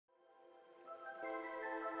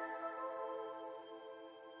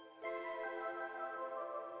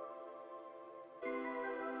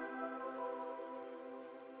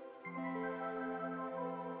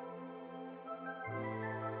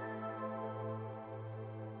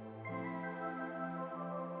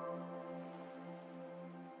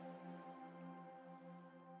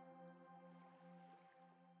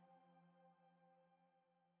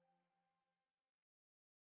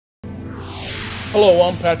Hello,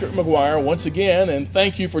 I'm Patrick McGuire once again, and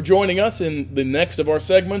thank you for joining us in the next of our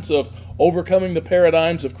segments of Overcoming the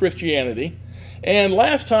Paradigms of Christianity. And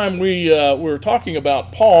last time we were talking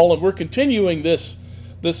about Paul, and we're continuing this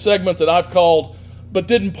segment that I've called, But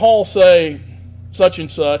Didn't Paul Say Such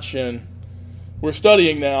and Such? And we're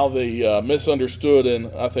studying now the misunderstood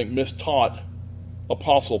and I think mistaught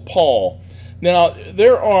Apostle Paul. Now,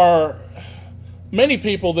 there are many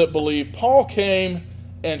people that believe Paul came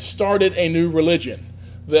and started a new religion,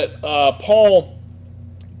 that Paul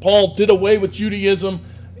did away with Judaism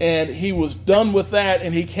and he was done with that,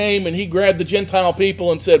 and he came and he grabbed the Gentile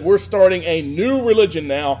people and said, we're starting a new religion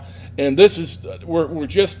now, and this is we're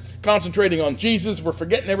just concentrating on Jesus, we're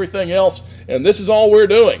forgetting everything else, and this is all we're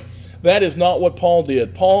doing. That is not what Paul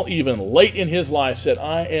did. Paul, even late in his life, said,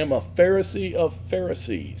 I am a Pharisee of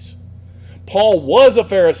Pharisees. Paul was a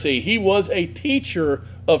Pharisee. He was a teacher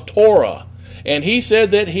of Torah. And he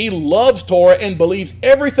said that he loves Torah and believes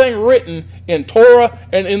everything written in Torah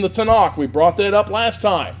and in the Tanakh. We brought that up last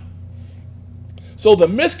time. So the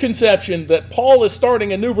misconception that Paul is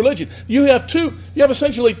starting a new religion, you have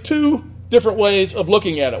essentially two different ways of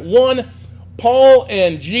looking at it. One, Paul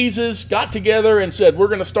and Jesus got together and said, we're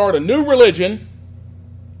going to start a new religion.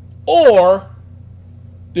 Or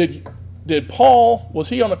did Paul, was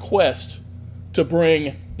he on a quest to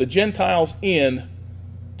bring the Gentiles in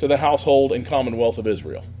to the household and commonwealth of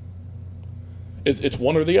Israel? It's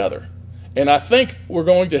one or the other. And I think we're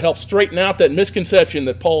going to help straighten out that misconception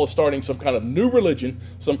that Paul is starting some kind of new religion,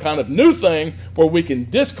 some kind of new thing where we can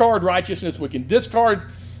discard righteousness, we can discard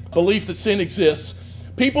belief that sin exists.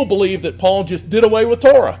 People believe that Paul just did away with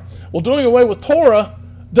Torah. Well, doing away with Torah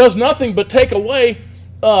does nothing but take away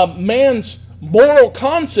man's moral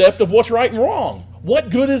concept of what's right and wrong. What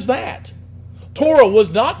good is that? Torah was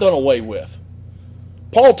not done away with.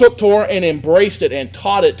 Paul took Torah and embraced it and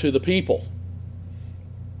taught it to the people.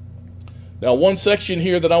 Now, one section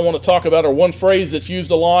here that I want to talk about, or one phrase that's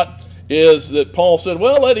used a lot, is that Paul said,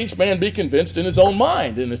 well, let each man be convinced in his own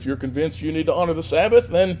mind. And if you're convinced you need to honor the Sabbath,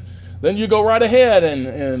 then you go right ahead.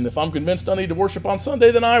 And if I'm convinced I need to worship on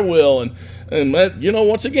Sunday, then I will. And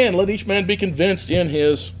once again, let each man be convinced in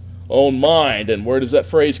his own mind. And where does that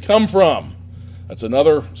phrase come from? That's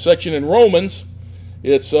another section in Romans.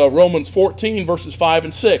 It's Romans 14, verses 5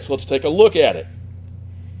 and 6. Let's take a look at it.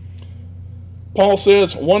 Paul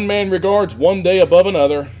says, one man regards one day above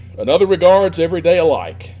another regards every day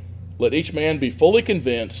alike. Let each man be fully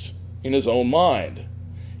convinced in his own mind.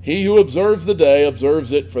 He who observes the day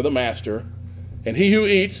observes it for the master, and he who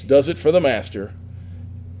eats does it for the master.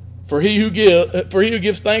 For he who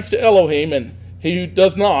gives thanks to Elohim, and he who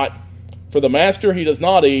does not, for the master he does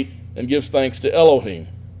not eat and gives thanks to Elohim.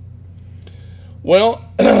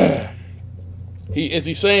 Well, is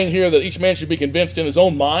he saying here that each man should be convinced in his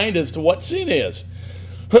own mind as to what sin is?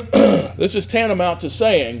 This is tantamount to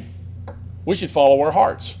saying we should follow our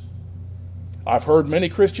hearts. I've heard many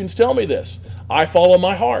Christians tell me this. I follow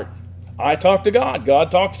my heart. I talk to God. God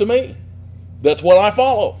talks to me. That's what I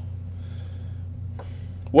follow.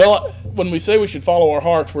 Well, when we say we should follow our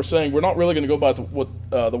hearts, we're saying we're not really going to go by what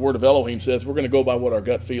the word of Elohim says. We're going to go by what our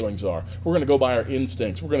gut feelings are. We're going to go by our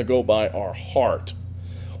instincts. We're going to go by our heart.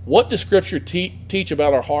 What does Scripture teach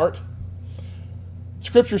about our heart?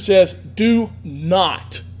 Scripture says, do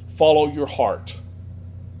not follow your heart.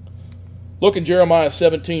 Look in Jeremiah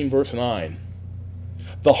 17, verse 9.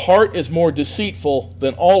 The heart is more deceitful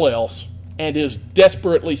than all else and is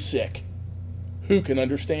desperately sick. Who can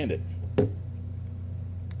understand it?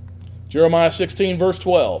 Jeremiah 16, verse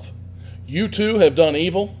 12. You too have done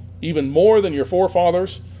evil, even more than your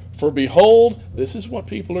forefathers. For behold, this is what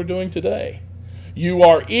people are doing today. You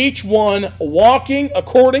are each one walking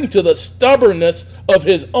according to the stubbornness of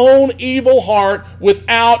his own evil heart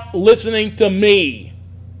without listening to me.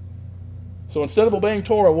 So instead of obeying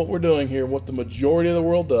Torah, what we're doing here, what the majority of the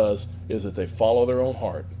world does, is that they follow their own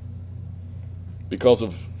heart because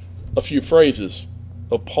of a few phrases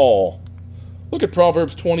of Paul. Look at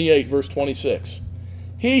Proverbs 28, verse 26.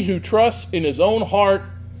 He who trusts in his own heart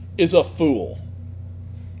is a fool,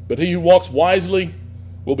 but he who walks wisely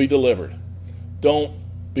will be delivered. Don't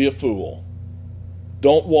be a fool.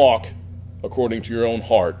 Don't walk according to your own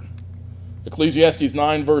heart. Ecclesiastes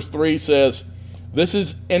 9, verse 3 says, this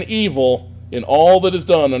is an evil in all that is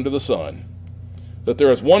done under the sun, that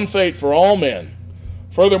there is one fate for all men.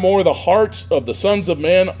 Furthermore, the hearts of the sons of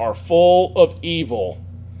men are full of evil,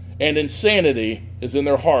 and insanity is in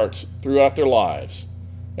their hearts throughout their lives.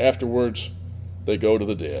 Afterwards, they go to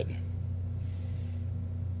the dead.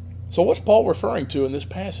 So what's Paul referring to in this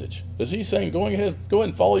passage? Is he saying, go ahead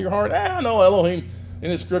and follow your heart? No, Elohim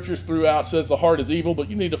in his scriptures throughout says the heart is evil, but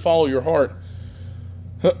you need to follow your heart.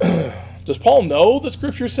 Does Paul know that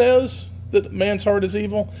Scripture says that man's heart is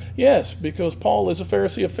evil? Yes, because Paul is a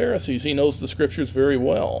Pharisee of Pharisees. He knows the Scriptures very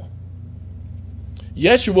well.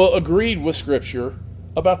 Yeshua agreed with Scripture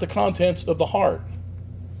about the contents of the heart.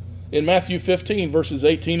 In Matthew 15, verses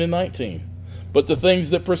 18 and 19, but the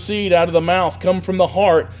things that proceed out of the mouth come from the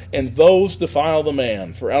heart, and those defile the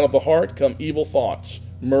man. For out of the heart come evil thoughts,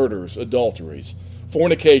 murders, adulteries,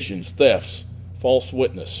 fornications, thefts, false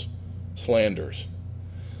witness, slanders.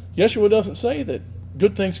 Yeshua doesn't say that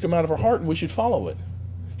good things come out of our heart and we should follow it.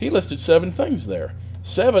 He listed 7 things there.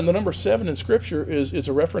 7, the number 7 in Scripture is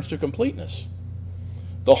a reference to completeness.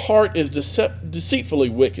 The heart is deceitfully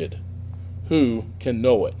wicked. Who can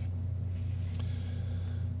know it?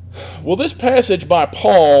 Well, this passage by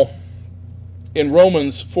Paul in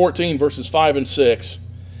Romans 14, verses 5 and 6,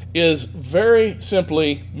 is very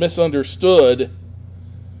simply misunderstood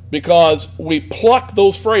because we pluck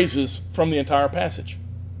those phrases from the entire passage.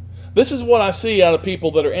 This is what I see out of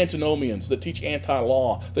people that are antinomians, that teach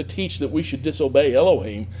anti-law, that teach that we should disobey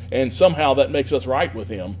Elohim, and somehow that makes us right with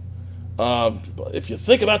him. If you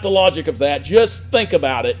think about the logic of that, just think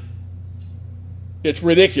about it. It's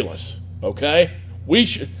ridiculous, okay?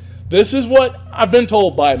 This is what I've been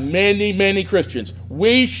told by many, many Christians.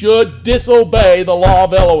 We should disobey the law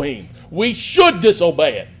of Elohim. We should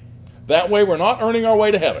disobey it. That way we're not earning our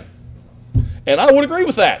way to heaven. And I would agree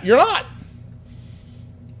with that. You're not.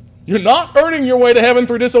 You're not earning your way to heaven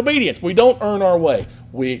through disobedience. We don't earn our way.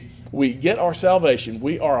 We get our salvation.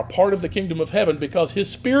 We are a part of the kingdom of heaven because His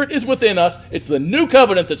Spirit is within us. It's the new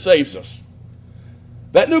covenant that saves us.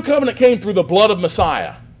 That new covenant came through the blood of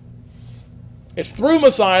Messiah. It's through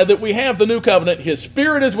Messiah that we have the new covenant. His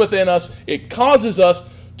Spirit is within us. It causes us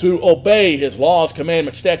to obey His laws,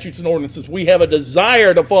 commandments, statutes, and ordinances. We have a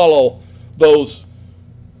desire to follow those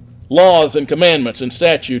laws and commandments and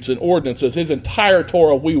statutes and ordinances, His entire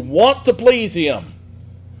Torah. We want to please Him.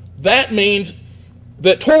 That means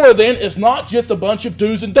that Torah then is not just a bunch of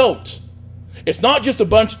do's and don'ts. It's not just a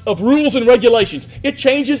bunch of rules and regulations. It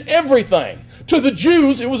changes everything. To the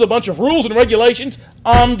Jews, it was a bunch of rules and regulations.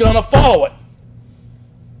 I'm going to follow it.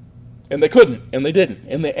 And they couldn't, and they didn't,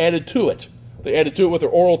 and they added to it. They added to it with their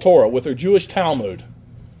oral Torah, with their Jewish Talmud.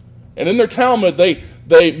 And in their Talmud, they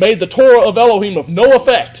made the Torah of Elohim of no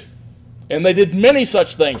effect. And they did many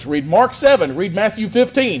such things. Read Mark 7, read Matthew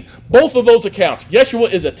 15. Both of those accounts,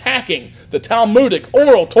 Yeshua is attacking the Talmudic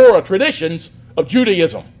oral Torah traditions of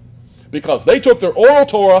Judaism because they took their oral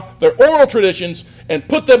Torah, their oral traditions, and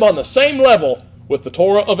put them on the same level with the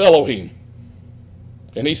Torah of Elohim.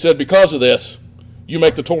 And he said, because of this, you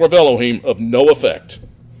make the Torah of Elohim of no effect.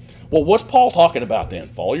 Well, what's Paul talking about then?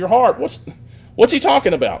 Follow your heart. What's he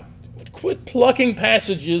talking about? Quit plucking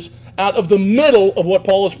passages out of the middle of what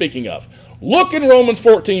Paul is speaking of. Look in Romans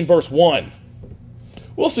 14, verse 1.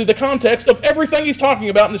 We'll see the context of everything he's talking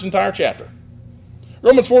about in this entire chapter.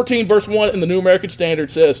 Romans 14, verse 1 in the New American Standard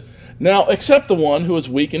says, now accept the one who is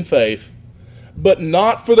weak in faith, but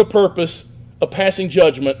not for the purpose of passing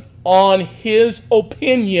judgment on his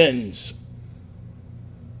opinions.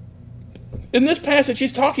 In this passage,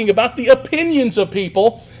 he's talking about the opinions of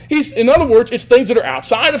people. In other words, it's things that are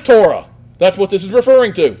outside of Torah. That's what this is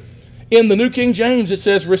referring to. In the New King James, it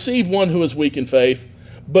says, receive one who is weak in faith,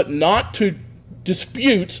 but not to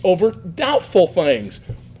disputes over doubtful things.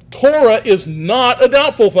 Torah is not a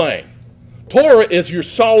doubtful thing. Torah is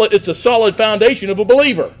it's a solid foundation of a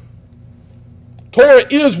believer. Torah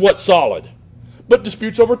is what's solid, but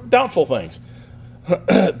disputes over doubtful things.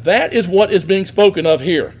 That is what is being spoken of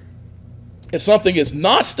here. If something is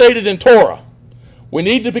not stated in Torah, we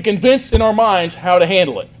need to be convinced in our minds how to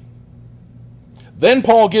handle it. Then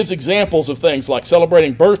Paul gives examples of things like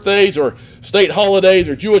celebrating birthdays or state holidays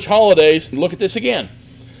or Jewish holidays. And look at this again.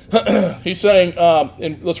 He's saying,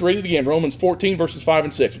 and let's read it again, Romans 14, verses 5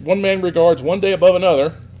 and 6. One man regards one day above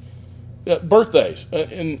another. Birthdays.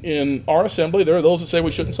 In our assembly, there are those that say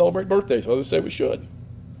we shouldn't celebrate birthdays. Others say we should.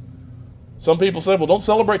 Some people say, well, don't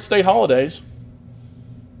celebrate state holidays.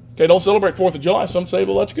 Okay, don't celebrate 4th of July. Some say,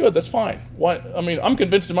 well, that's good. That's fine. Why? I mean, I'm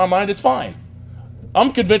convinced in my mind it's fine.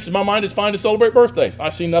 I'm convinced in my mind it's fine to celebrate birthdays. I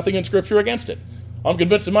see nothing in Scripture against it. I'm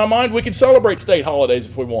convinced in my mind we can celebrate state holidays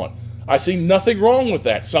if we want. I see nothing wrong with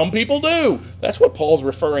that. Some people do. That's what Paul's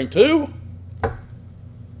referring to.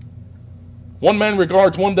 One man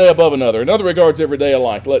regards one day above another. Another regards every day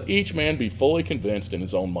alike. Let each man be fully convinced in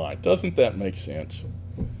his own mind. Doesn't that make sense?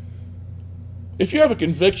 If you have a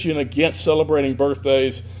conviction against celebrating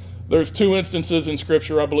birthdays, there's 2 instances in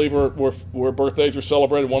Scripture, I believe, where birthdays were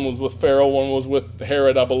celebrated. One was with Pharaoh, one was with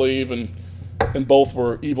Herod, I believe. And And both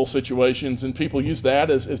were evil situations, and people use that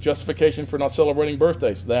as justification for not celebrating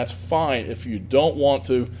birthdays. That's fine if you don't want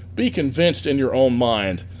to be convinced in your own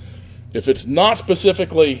mind. If it's not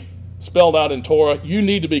specifically spelled out in Torah, you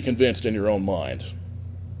need to be convinced in your own mind.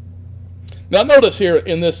 Now notice here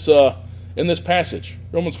in this passage,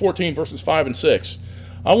 Romans 14, verses 5 and 6,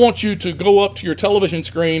 I want you to go up to your television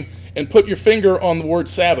screen and put your finger on the word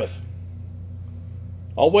Sabbath.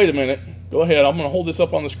 I'll wait a minute. Go ahead. I'm going to hold this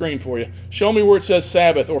up on the screen for you. Show me where it says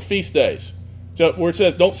Sabbath or feast days. So where it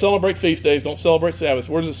says don't celebrate feast days, don't celebrate Sabbaths.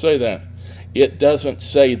 Where does it say that? It doesn't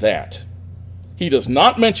say that. He does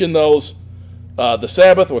not mention those, the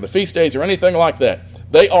Sabbath or the feast days or anything like that.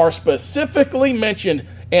 They are specifically mentioned,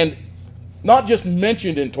 and not just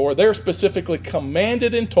mentioned in Torah, they're specifically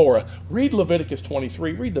commanded in Torah. Read Leviticus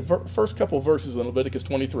 23. Read the first couple of verses in Leviticus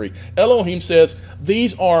 23. Elohim says,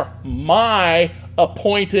 these are my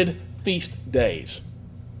appointed feast days.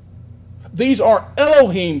 These are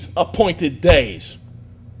Elohim's appointed days.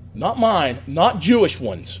 Not mine, not Jewish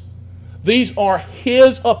ones. These are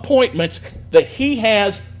his appointments that he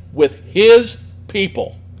has with his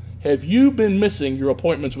people. Have you been missing your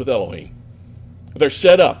appointments with Elohim? They're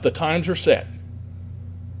set up. The times are set.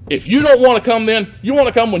 If you don't want to come then, you want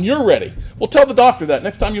to come when you're ready. Well, tell the doctor that.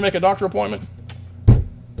 Next time you make a doctor appointment,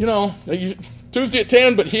 Tuesday at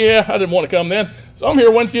 10, but yeah, I didn't want to come then. So I'm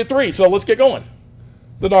here Wednesday at 3, so let's get going.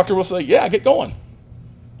 The doctor will say, yeah, get going.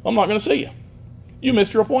 I'm not going to see you. You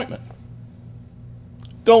missed your appointment.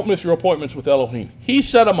 Don't miss your appointments with Elohim. He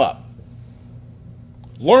set them up.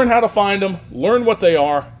 Learn how to find them. Learn what they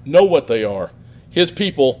are. Know what they are. His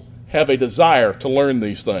people have a desire to learn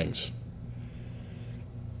these things.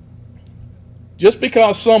 Just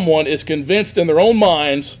because someone is convinced in their own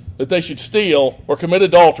minds that they should steal or commit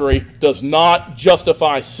adultery does not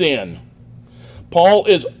justify sin. Paul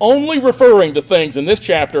is only referring to things in this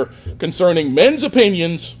chapter concerning men's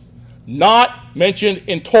opinions not mentioned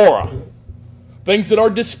in Torah. Things that are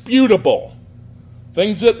disputable.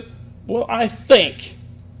 Things that, well, I think.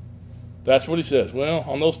 That's what he says. Well,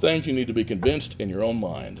 on those things you need to be convinced in your own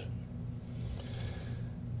mind.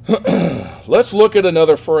 Let's look at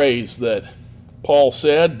another phrase that Paul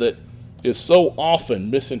said that is so often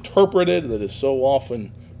misinterpreted, that is so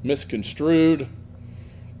often misconstrued.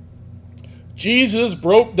 Jesus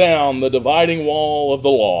broke down the dividing wall of the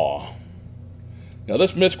law. Now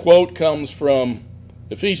this misquote comes from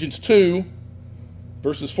Ephesians 2,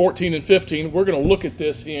 verses 14 and 15. We're going to look at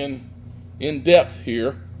this in depth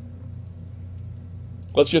here.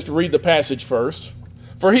 Let's just read the passage first.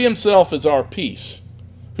 For he himself is our peace,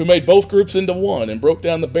 who made both groups into one and broke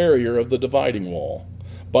down the barrier of the dividing wall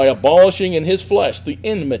by abolishing in his flesh the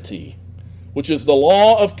enmity, which is the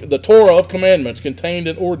law of the Torah of commandments contained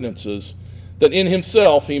in ordinances, that in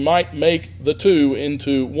himself he might make the two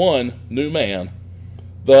into one new man,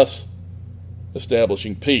 thus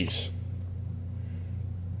establishing peace.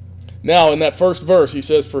 Now, in that first verse, he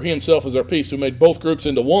says, for he himself is our peace, who made both groups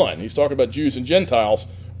into one. He's talking about Jews and Gentiles,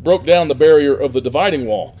 broke down the barrier of the dividing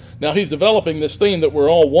wall. Now, he's developing this theme that we're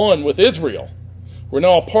all one with Israel. We're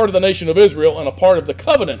now a part of the nation of Israel and a part of the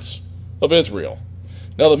covenants of Israel.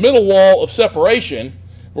 Now, the middle wall of separation,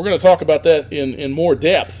 we're going to talk about that in more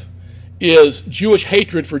depth, is Jewish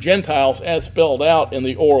hatred for Gentiles as spelled out in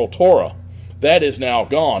the oral Torah. That is now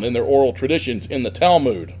gone in their oral traditions in the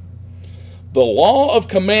Talmud. The law of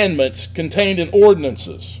commandments contained in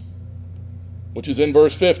ordinances, which is in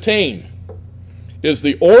verse 15, is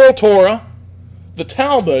the oral Torah, the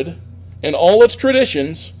Talmud, and all its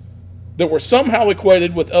traditions that were somehow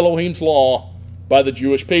equated with Elohim's law by the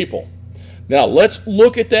Jewish people. Now let's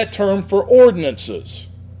look at that term for ordinances.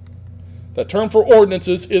 That term for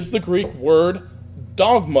ordinances is the Greek word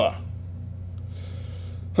dogma.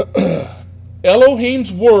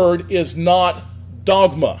 Elohim's word is not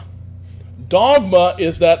dogma. Dogma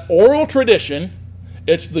is that oral tradition.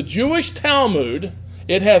 It's the Jewish Talmud.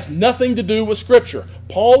 It has nothing to do with Scripture.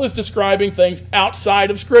 Paul is describing things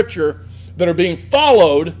outside of Scripture that are being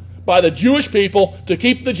followed by the Jewish people to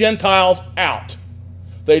keep the Gentiles out.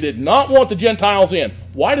 They did not want the Gentiles in.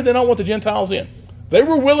 Why did they not want the Gentiles in? They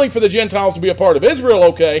were willing for the Gentiles to be a part of Israel,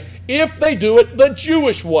 okay, if they do it the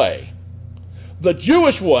Jewish way. The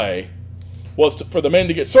Jewish way was for the men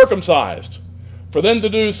to get circumcised, for them to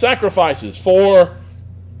do sacrifices, for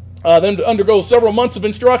them to undergo several months of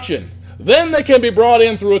instruction. Then they can be brought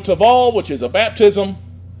in through a taval, which is a baptism,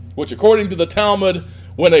 which according to the Talmud,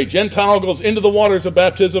 when a Gentile goes into the waters of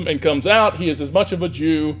baptism and comes out, he is as much of a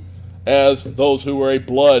Jew as those who were a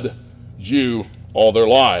blood Jew all their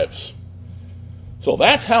lives. So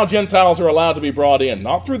that's how Gentiles are allowed to be brought in,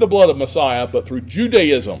 not through the blood of Messiah, but through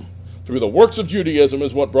Judaism. Through the works of Judaism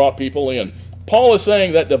is what brought people in. Paul is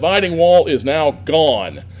saying that dividing wall is now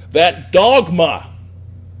gone. That dogma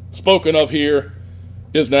spoken of here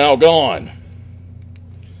is now gone.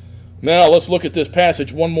 Now let's look at this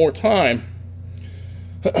passage one more time.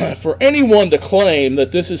 For anyone to claim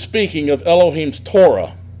that this is speaking of Elohim's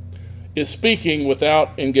Torah is speaking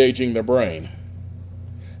without engaging their brain.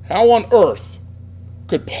 How on earth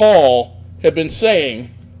could Paul have been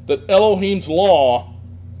saying that Elohim's law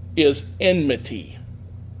is enmity?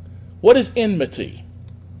 What is enmity?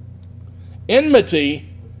 Enmity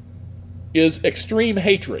is extreme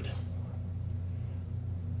hatred.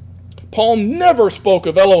 Paul never spoke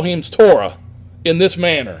of Elohim's Torah in this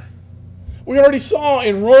manner. We already saw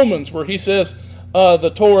in Romans where he says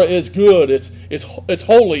the Torah is good, it's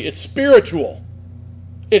holy, it's spiritual.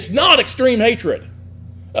 It's not extreme hatred.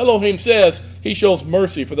 Elohim says he shows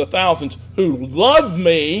mercy for the thousands who love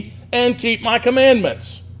me and keep my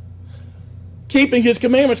commandments. Keeping his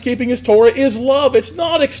commandments, keeping his Torah is love. It's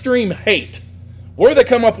not extreme hate. Where they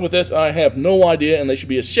come up with this, I have no idea, and they should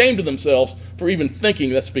be ashamed of themselves for even thinking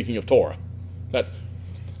that's speaking of Torah.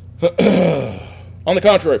 On the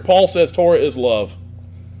contrary, Paul says Torah is love.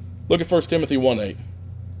 Look at 1 Timothy 1:8.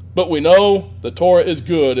 But we know the Torah is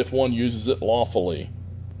good if one uses it lawfully.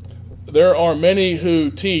 There are many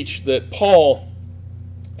who teach that Paul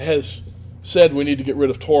has said we need to get rid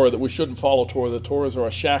of Torah, that we shouldn't follow Torah, that Torahs are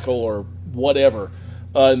a shackle or whatever.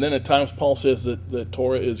 And then at times Paul says that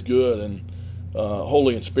Torah is good and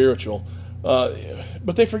holy and spiritual.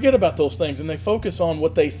 But they forget about those things and they focus on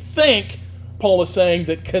what they think Paul is saying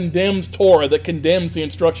that condemns Torah, that condemns the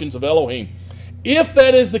instructions of Elohim. If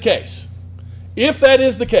that is the case,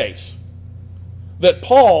 that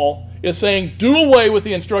Paul is saying do away with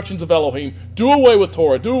the instructions of Elohim, do away with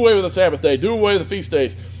Torah, do away with the Sabbath day, do away with the feast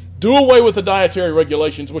days, do away with the dietary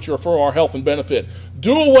regulations which are for our health and benefit,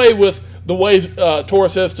 do away with the ways Torah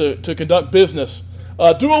says to conduct business,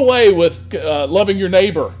 do away with loving your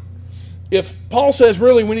neighbor. If Paul says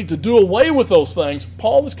really we need to do away with those things,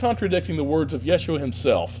 Paul is contradicting the words of Yeshua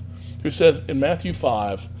himself, who says in Matthew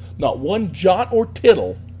 5, not one jot or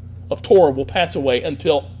tittle of Torah will pass away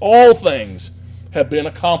until all things have been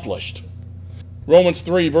accomplished. Romans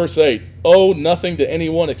 3 verse 8, owe nothing to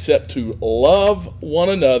anyone except to love one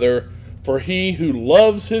another, for he who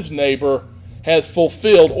loves his neighbor has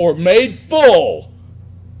fulfilled or made full.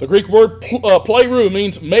 The Greek word pleroo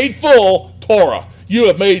means made full Torah. You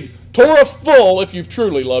have made Torah full if you've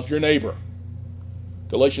truly loved your neighbor.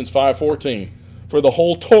 Galatians 5:14, for the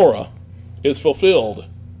whole Torah is fulfilled,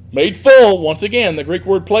 made full, once again, the Greek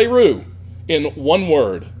word pleroo, in one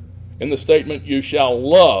word, in the statement, you shall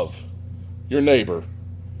love your neighbor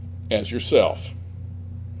as yourself.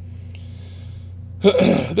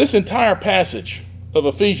 This entire passage of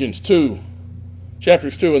Ephesians 2,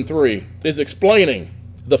 chapters 2 and 3, is explaining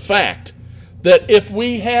the fact that if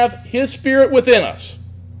we have his Spirit within us,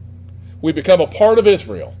 we become a part of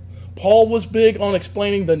Israel. Paul was big on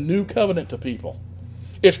explaining the new covenant to people.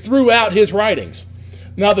 It's throughout his writings.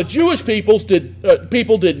 Now, the Jewish people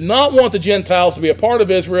did not want the Gentiles to be a part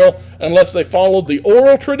of Israel unless they followed the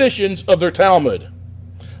oral traditions of their Talmud.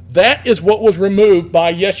 That is what was removed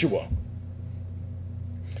by Yeshua.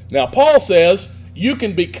 Now, Paul says you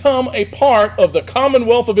can become a part of the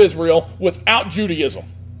commonwealth of Israel without Judaism.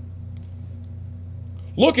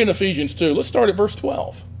 Look in Ephesians 2. Let's start at verse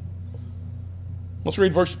 12. Let's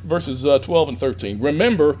read verses 12 and 13.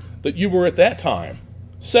 Remember that you were at that time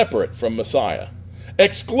separate from Messiah,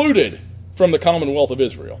 excluded from the commonwealth of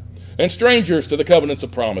Israel, and strangers to the covenants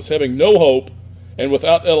of promise, having no hope and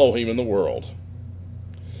without Elohim in the world.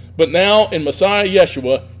 But now in Messiah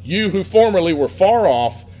Yeshua, you who formerly were far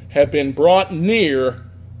off have been brought near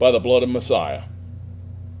by the blood of Messiah.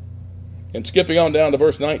 And skipping on down to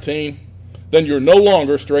verse 19, then you're no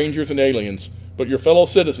longer strangers and aliens, but you're fellow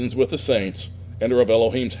citizens with the saints and are of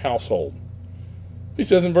Elohim's household. He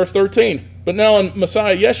says in verse 13, but now in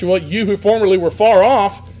Messiah Yeshua, you who formerly were far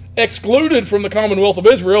off, excluded from the commonwealth of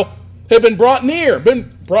Israel, have been brought near.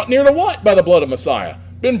 Been brought near to what? By the blood of Messiah.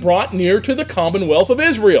 Been brought near to the commonwealth of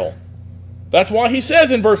Israel. That's why he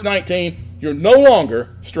says in verse 19, you're no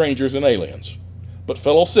longer strangers and aliens, but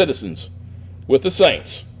fellow citizens with the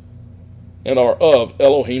saints and are of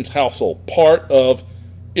Elohim's household, part of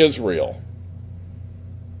Israel.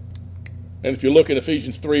 And if you look at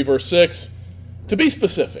Ephesians 3, verse 6, to be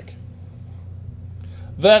specific,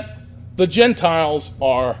 that the Gentiles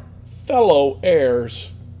are fellow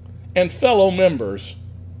heirs and fellow members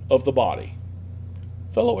of the body.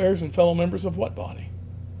 Fellow heirs and fellow members of what body?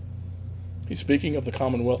 He's speaking of the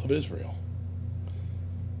commonwealth of Israel.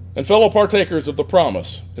 And fellow partakers of the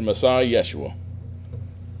promise in Messiah Yeshua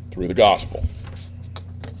through the gospel.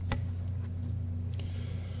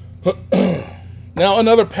 Now,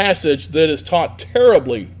 another passage that is taught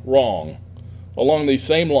terribly wrong along these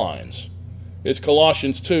same lines is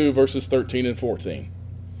Colossians 2, verses 13 and 14.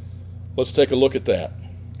 Let's take a look at that.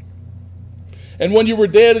 And when you were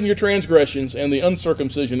dead in your transgressions and the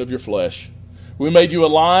uncircumcision of your flesh, we made you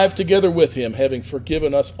alive together with him, having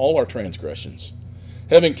forgiven us all our transgressions,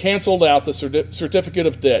 having canceled out the certificate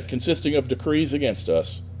of debt consisting of decrees against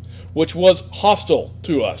us, which was hostile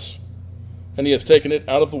to us, and he has taken it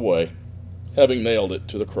out of the way, having nailed it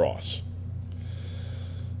to the cross.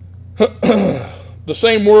 The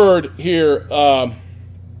same word here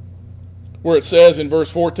where it says in verse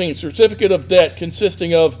 14, certificate of debt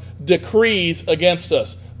consisting of decrees against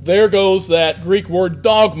us. There goes that Greek word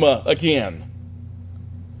dogma again.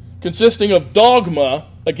 Consisting of dogma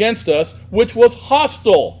against us, which was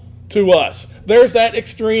hostile to us. There's that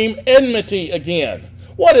extreme enmity again.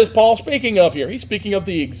 What is Paul speaking of here? He's speaking of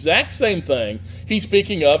the exact same thing he's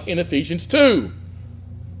speaking of in Ephesians 2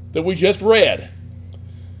 that we just read.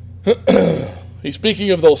 He's speaking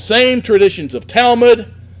of those same traditions of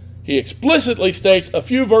Talmud. He explicitly states a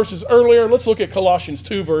few verses earlier. Let's look at Colossians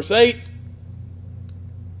 2, verse 8.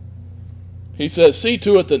 He says, see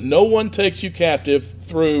to it that no one takes you captive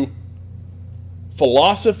through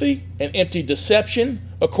philosophy and empty deception,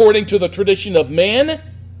 according to the tradition of man,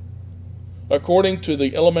 according to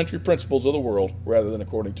the elementary principles of the world, rather than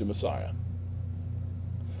according to Messiah.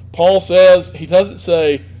 Paul says, he doesn't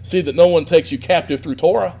say, see that no one takes you captive through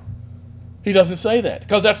Torah. He doesn't say that,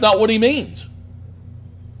 because that's not what he means.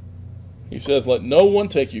 He says, let no one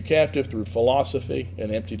take you captive through philosophy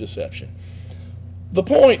and empty deception. The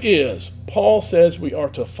point is, Paul says we are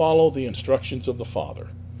to follow the instructions of the Father.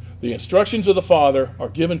 The instructions of the Father are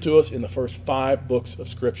given to us in the first 5 books of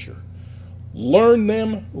Scripture. Learn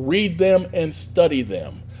them, read them, and study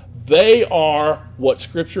them. They are what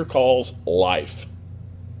Scripture calls life.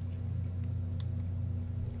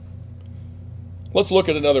 Let's look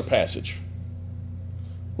at another passage.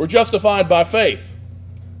 We're justified by faith,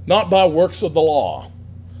 not by works of the law.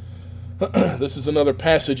 This is another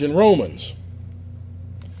passage in Romans.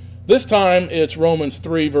 This time it's Romans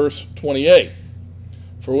 3, verse 28.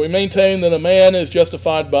 For we maintain that a man is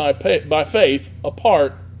justified by faith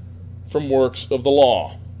apart from works of the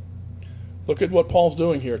law. Look at what Paul's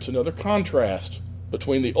doing here. It's another contrast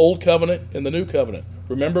between the Old Covenant and the New Covenant.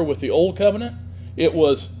 Remember, with the Old Covenant, it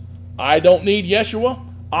was, I don't need Yeshua.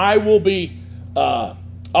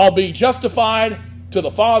 I'll be justified to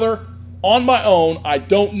the Father on my own. I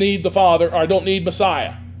don't need the Father, or I don't need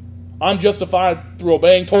Messiah. I'm justified through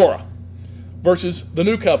obeying Torah. Versus the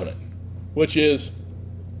New Covenant, which is,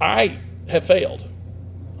 I have failed.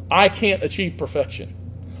 I can't achieve perfection.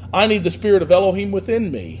 I need the Spirit of Elohim within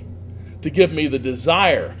me to give me the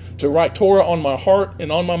desire to write Torah on my heart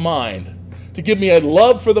and on my mind, to give me a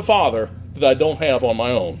love for the Father that I don't have on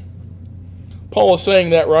my own. Paul is saying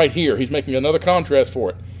that right here. He's making another contrast for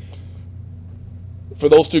it, for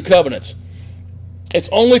those 2 covenants. It's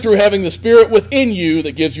only through having the Spirit within you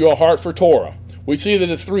that gives you a heart for Torah. We see that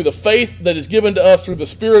it's through the faith that is given to us through the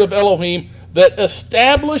Spirit of Elohim that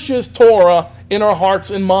establishes Torah in our hearts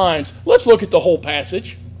and minds. Let's look at the whole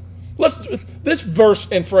passage. This verse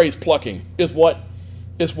and phrase plucking is what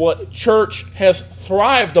church has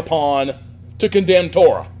thrived upon to condemn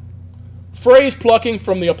Torah. Phrase plucking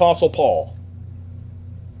from the Apostle Paul.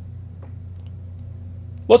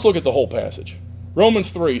 Let's look at the whole passage. Romans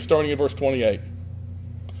 3, starting at verse 28.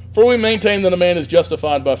 For we maintain that a man is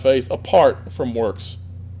justified by faith apart from works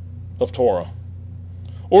of Torah.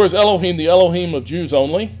 Or is Elohim the Elohim of Jews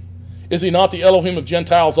only? Is he not the Elohim of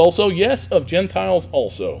Gentiles also? Yes, of Gentiles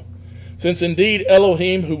also. Since indeed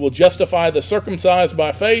Elohim, who will justify the circumcised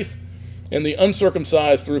by faith and the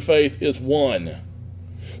uncircumcised through faith, is one.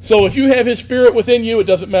 So if you have his Spirit within you, it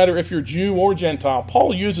doesn't matter if you're Jew or Gentile.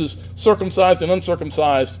 Paul uses circumcised and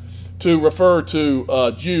uncircumcised to refer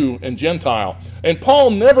to Jew and Gentile. And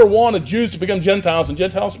Paul never wanted Jews to become Gentiles and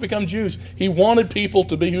Gentiles to become Jews. He wanted people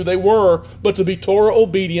to be who they were, but to be Torah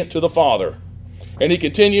obedient to the Father. And he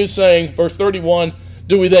continues saying, verse 31,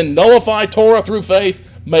 do we then nullify Torah through faith?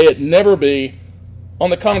 May it never be. On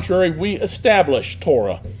the contrary, we establish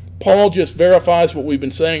Torah. Paul just verifies what we've been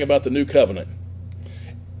saying about the New Covenant.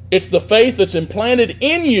 It's the faith that's implanted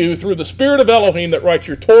in you through the Spirit of Elohim that writes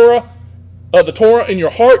your Torah, the Torah in your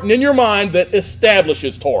heart and in your mind, that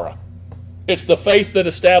establishes Torah. It's the faith that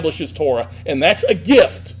establishes Torah, and that's a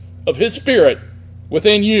gift of his Spirit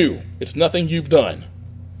within you. It's nothing you've done.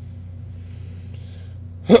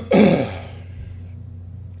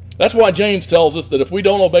 That's why James tells us that if we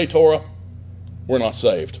don't obey Torah, we're not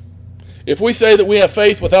saved. If we say that we have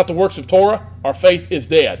faith without the works of Torah, our faith is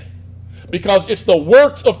dead. because it's the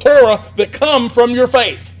works of Torah that come from your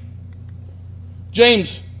faith.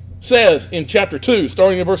 James says in chapter 2,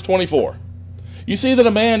 starting in verse 24, you see that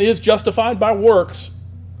a man is justified by works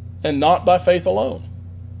and not by faith alone.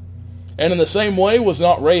 And in the same way was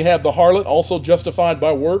not Rahab the harlot also justified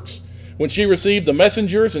by works when she received the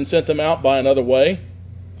messengers and sent them out by another way?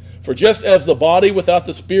 For just as the body without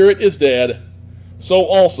the spirit is dead, so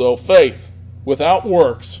also faith without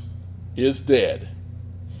works is dead.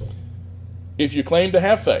 If you claim to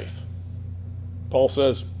have faith, Paul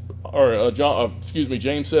says,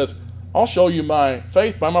 James says, I'll show you my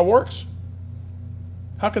faith by my works.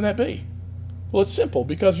 How can that be? Well, it's simple,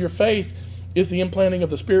 because your faith is the implanting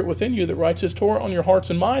of the Spirit within you that writes His Torah on your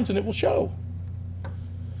hearts and minds, and it will show.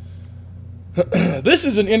 This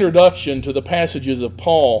is an introduction to the passages of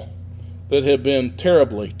Paul that have been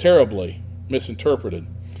terribly, terribly misinterpreted.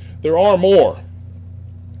 There are more.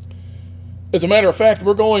 As a matter of fact,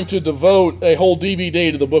 we're going to devote a whole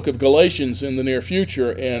DVD to the book of Galatians in the near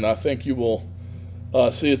future, and I think you will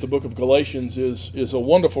see that the book of Galatians is a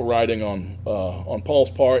wonderful writing on Paul's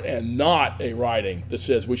part, and not a writing that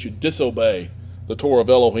says we should disobey the Torah of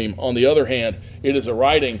Elohim. On the other hand, it is a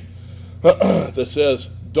writing that says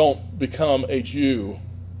don't become a Jew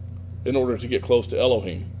in order to get close to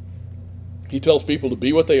Elohim. He tells people to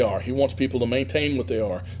be what they are. He wants people to maintain what they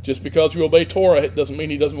are. Just because you obey Torah, it doesn't mean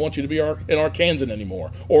He doesn't want you to be an Arkansan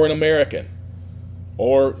anymore, or an American,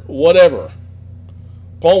 or whatever.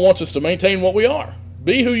 Paul wants us to maintain what we are.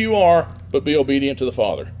 Be who you are, but be obedient to the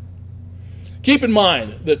Father. Keep in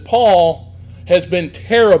mind that Paul has been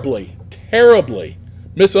terribly, terribly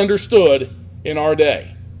misunderstood in our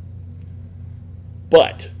day.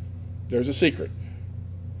 But there's a secret.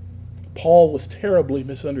 Paul was terribly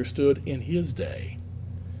misunderstood in his day.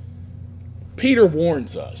 Peter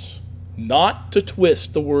warns us not to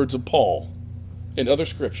twist the words of Paul in other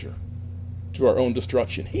scripture to our own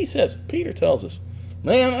destruction. He says, Peter tells us,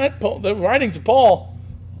 man, the writings of Paul,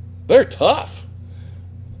 they're tough.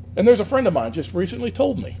 And there's a friend of mine just recently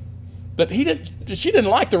told me that she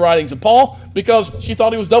didn't like the writings of Paul because she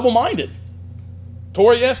thought he was double-minded.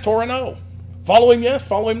 Torah yes, Torah no. Follow him yes,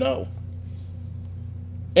 follow him no.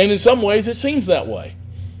 And in some ways, it seems that way.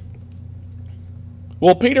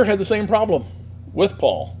 Well, Peter had the same problem with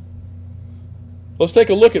Paul. Let's take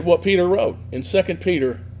a look at what Peter wrote in 2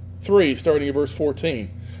 Peter 3, starting at verse 14.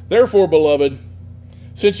 Therefore, beloved,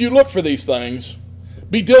 since you look for these things,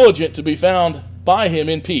 be diligent to be found by Him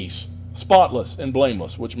in peace, spotless and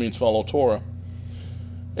blameless, which means follow Torah,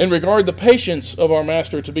 and regard the patience of our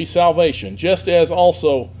Master to be salvation, just as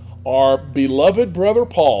also our beloved brother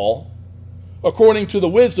Paul, according to the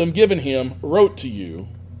wisdom given him, wrote to you,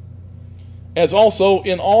 as also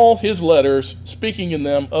in all his letters, speaking in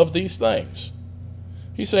them of these things.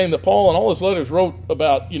 He's saying that Paul in all his letters wrote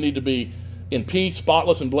about you need to be in peace,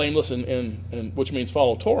 spotless and blameless, and which means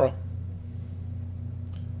follow Torah.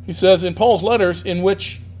 He says in Paul's letters, in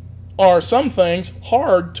which are some things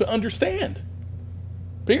hard to understand.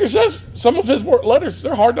 Peter says some of his letters,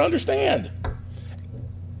 they're hard to understand.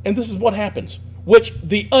 And this is what happens, which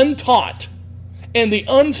the untaught and the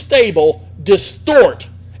unstable distort,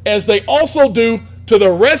 as they also do to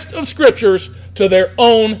the rest of scriptures, to their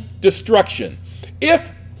own destruction.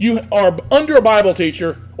 If you are under a Bible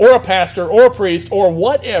teacher or a pastor or a priest or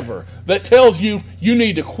whatever that tells you you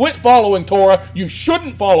need to quit following Torah, you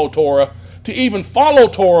shouldn't follow Torah, to even follow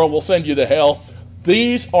Torah will send you to hell,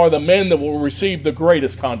 these are the men that will receive the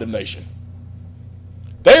greatest condemnation.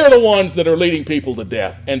 They are the ones that are leading people to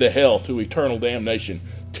death and to hell, to eternal damnation,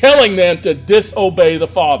 telling them to disobey the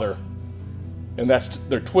Father. And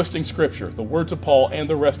they're twisting Scripture, the words of Paul and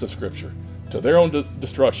the rest of Scripture, to their own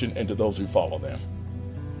destruction and to those who follow them.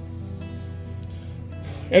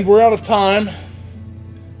 And we're out of time.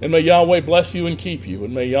 And may Yahweh bless you and keep you.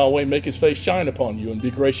 And may Yahweh make His face shine upon you and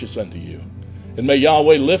be gracious unto you. And may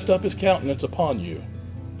Yahweh lift up His countenance upon you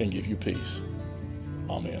and give you peace.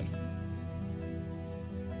 Amen.